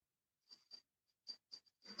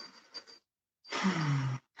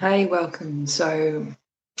Hey, welcome. So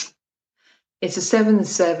it's a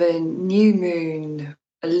 7-7 new moon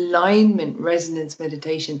alignment resonance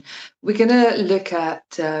meditation. We're going to look at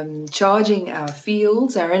charging our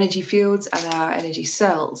fields, our energy fields, and our energy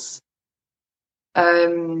cells,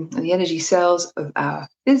 and the energy cells of our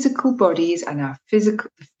physical bodies and our physical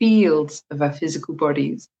fields of our physical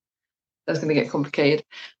bodies. That's going to get complicated.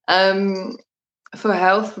 For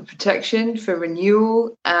health, for protection, for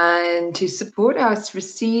renewal, and to support us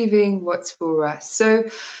receiving what's for us. So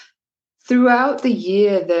throughout the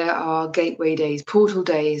year, there are gateway days, portal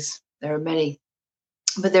days. There are many,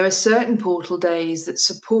 but there are certain portal days that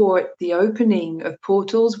support the opening of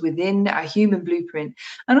portals within our human blueprint.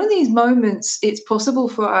 And on these moments, it's possible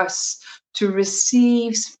for us to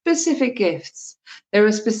receive specific gifts. There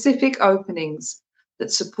are specific openings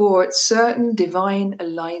that support certain divine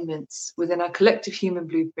alignments within our collective human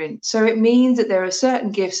blueprint. So it means that there are certain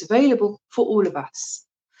gifts available for all of us.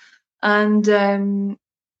 And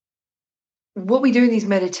what we do in these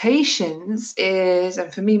meditations is,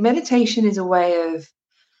 and for me, meditation is a way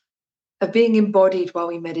of being embodied while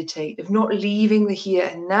we meditate, of not leaving the here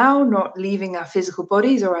and now, not leaving our physical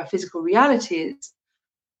bodies or our physical realities,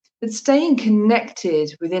 but staying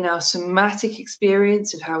connected within our somatic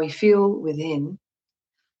experience of how we feel within,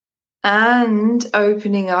 and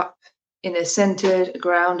opening up in a centered,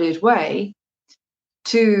 grounded way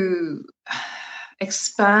to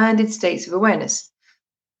expanded states of awareness.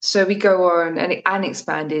 So we go on an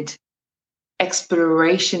expanded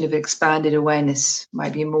exploration of expanded awareness,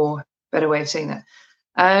 might be a more better way of saying that.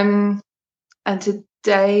 And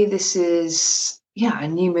today, this is a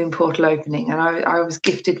new moon portal opening, and I was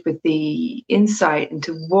gifted with the insight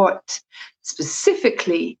into what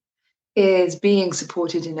specifically is being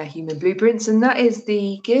supported in our human blueprints, and that is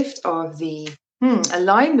the gift of the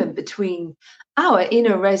alignment between our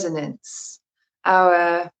inner resonance,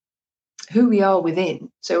 our who we are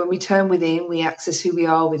within. So when we turn within, we access who we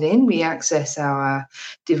are within, we access our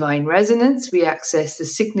divine resonance, we access the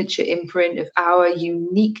signature imprint of our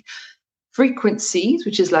unique frequencies,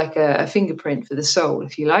 which is like a fingerprint for the soul,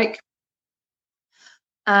 if you like,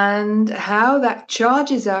 and how that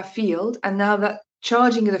charges our field. And now that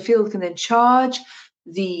charging of the field can then charge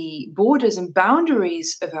the borders and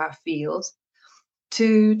boundaries of our fields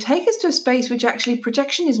to take us to a space which actually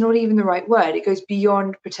protection is not even the right word. It goes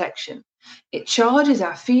beyond protection. It charges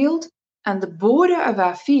our field and the border of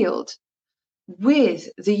our field with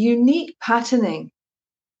the unique patterning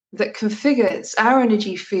that configures our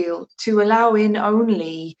energy field to allow in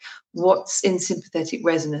only what's in sympathetic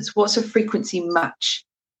resonance, what's a frequency match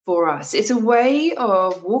for us. It's a way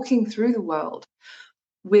of walking through the world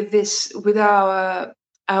with our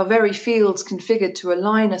very fields configured to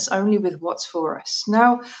align us only with what's for us.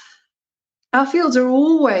 Now, our fields are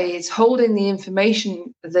always holding the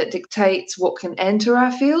information that dictates what can enter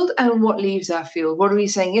our field and what leaves our field. What are we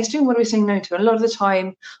saying yes to and what are we saying no to? And a lot of the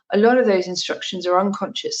time, a lot of those instructions are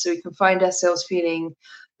unconscious. So we can find ourselves feeling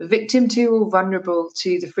victim to or vulnerable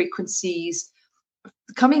to the frequencies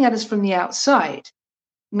coming at us from the outside.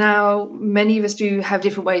 Now, many of us do have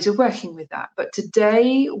different ways of working with that. But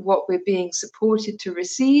today, what we're being supported to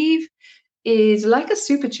receive is like a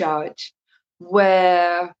supercharge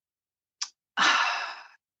where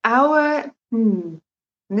and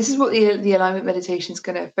this is what the alignment meditation is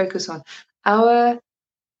going to focus on, our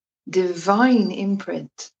divine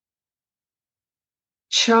imprint,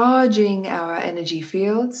 charging our energy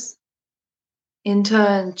fields, in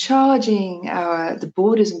turn charging the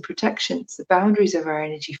borders and protections, the boundaries of our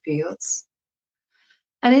energy fields,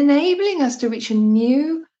 and enabling us to reach a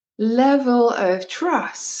new level of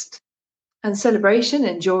trust and celebration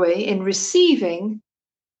and joy in receiving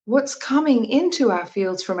what's coming into our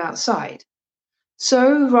fields from outside.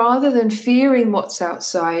 So rather than fearing what's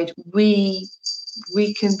outside, we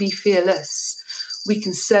can be fearless. We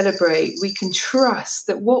can celebrate. We can trust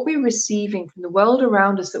that what we're receiving from the world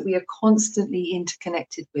around us, that we are constantly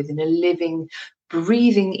interconnected with in a living,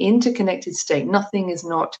 breathing, interconnected state. Nothing is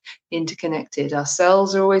not interconnected. Our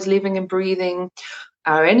cells are always living and breathing.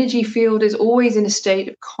 Our energy field is always in a state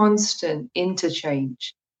of constant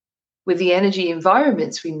interchange with the energy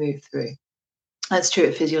environments we move through. That's true at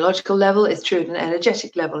a physiological level, it's true at an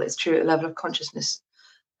energetic level, it's true at a level of consciousness.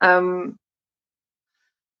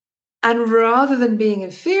 And rather than being in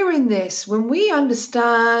fear in this, when we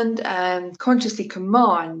understand and consciously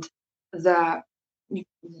command that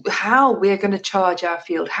how we're going to charge our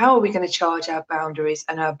field, how are we going to charge our boundaries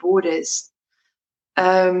and our borders,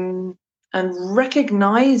 and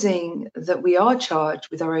recognizing that we are charged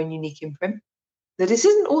with our own unique imprint, that this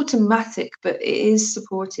isn't automatic, but it is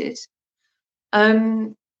supported.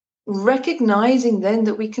 recognizing then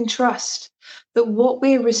that we can trust that what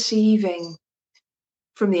we're receiving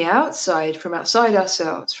from the outside, from outside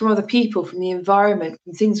ourselves, from other people, from the environment,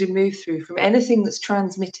 from things we move through, from anything that's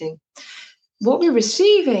transmitting, what we're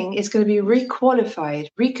receiving is going to be requalified,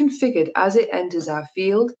 reconfigured as it enters our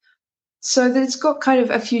field, so that it's got kind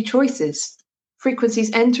of a few choices.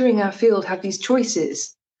 Frequencies entering our field have these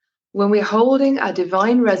choices. When we're holding our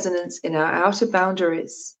divine resonance in our outer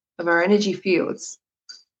boundaries of our energy fields,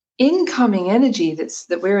 incoming energy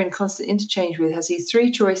that we're in constant interchange with has these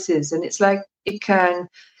three choices. And it's like it can,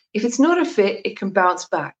 if it's not a fit, it can bounce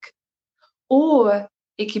back. Or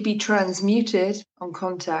it could be transmuted on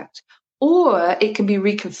contact, or it can be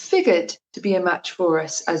reconfigured to be a match for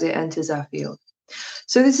us as it enters our field.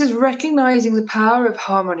 So this is recognizing the power of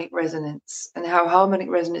harmonic resonance and how harmonic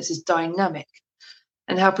resonance is dynamic,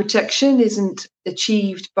 and how protection isn't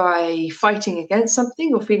achieved by fighting against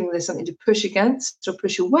something or feeling there's something to push against or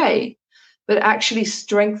push away, but actually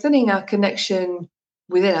strengthening our connection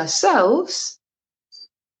within ourselves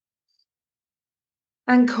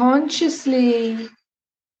and consciously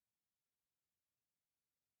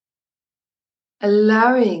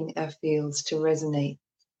allowing our fields to resonate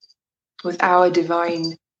with our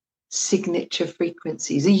divine signature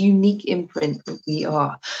frequencies, a unique imprint that we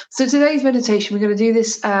are. So today's meditation, we're going to do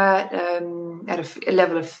this at a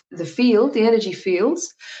level of the field, the energy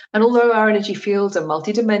fields. And although our energy fields are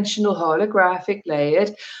multidimensional, holographic,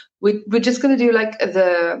 layered, we're just going to do like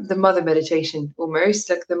the mother meditation, almost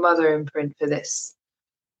like the mother imprint for this.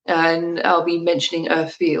 And I'll be mentioning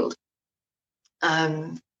Earth field.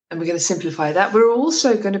 And we're going to simplify that. We're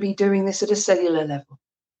also going to be doing this at a cellular level.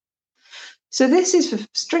 So this is for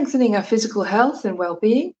strengthening our physical health and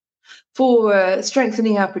well-being, for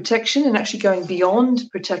strengthening our protection and actually going beyond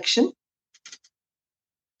protection.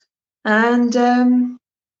 And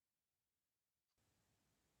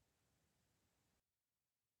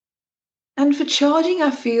for charging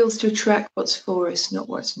our fields to attract what's for us, not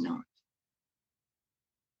what's not.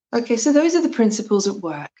 Okay, so those are the principles at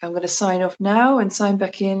work. I'm going to sign off now and sign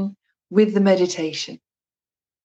back in with the meditation.